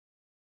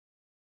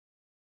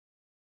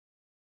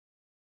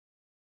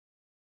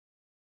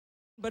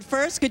But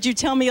first, could you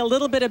tell me a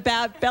little bit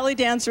about Belly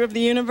Dancer of the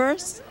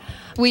Universe?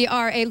 We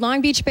are a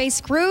Long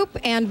Beach-based group,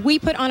 and we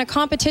put on a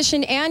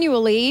competition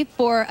annually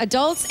for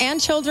adults and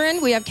children.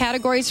 We have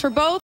categories for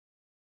both.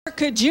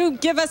 Could you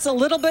give us a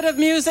little bit of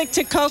music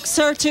to coax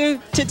her to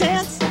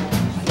dance?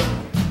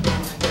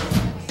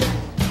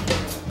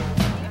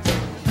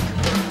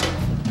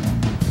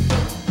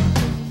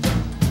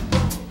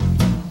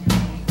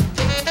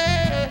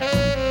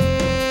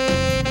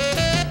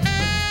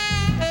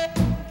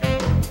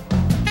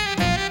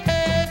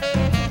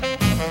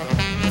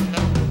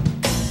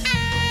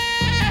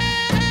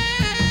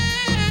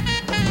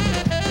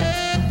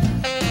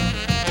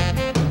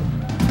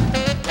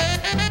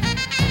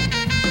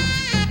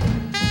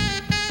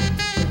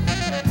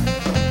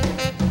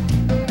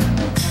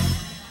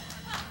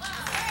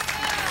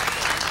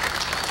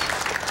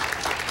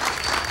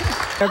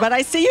 But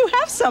I see you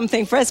have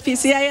something for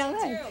SPCA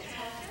LA.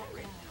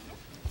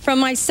 From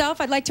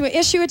myself, I'd like to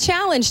issue a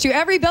challenge to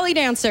every belly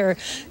dancer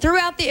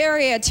throughout the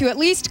area to at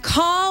least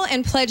call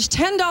and pledge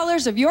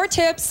 $10 of your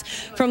tips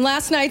from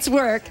last night's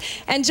work.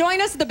 And join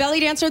us at the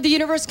Belly Dancer of the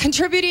Universe,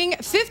 contributing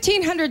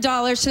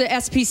 $1,500 to the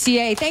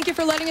SPCA. Thank you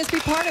for letting us be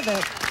part of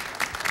it.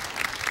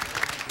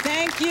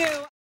 Thank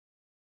you.